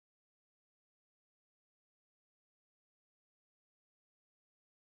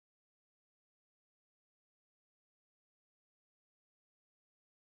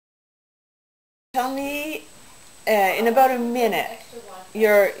Tell me, in about a minute,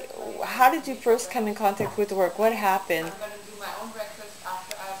 how did you first come in contact with work? What happened?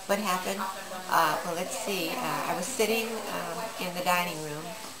 What happened? Well, let's see. I was sitting in the dining room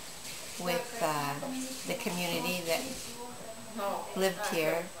with the community that lived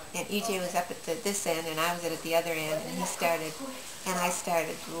here, and EJ was up at this end, and I was at the other end, and I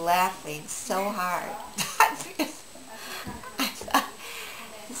started laughing so hard. I thought,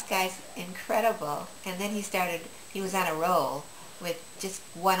 this guy's incredible. And then he was on a roll with just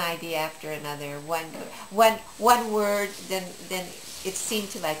one idea after another, one word, then it seemed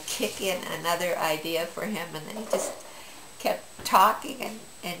to like kick in another idea for him, and then he just kept talking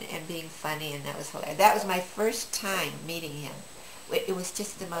and being funny, and that was hilarious. That was my first time meeting him. It was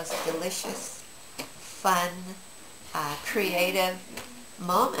just the most delicious, fun, creative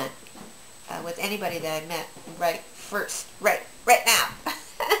moment with anybody that I met right now.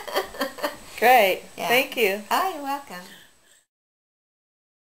 Great. Yeah. Thank you. Oh, you're welcome.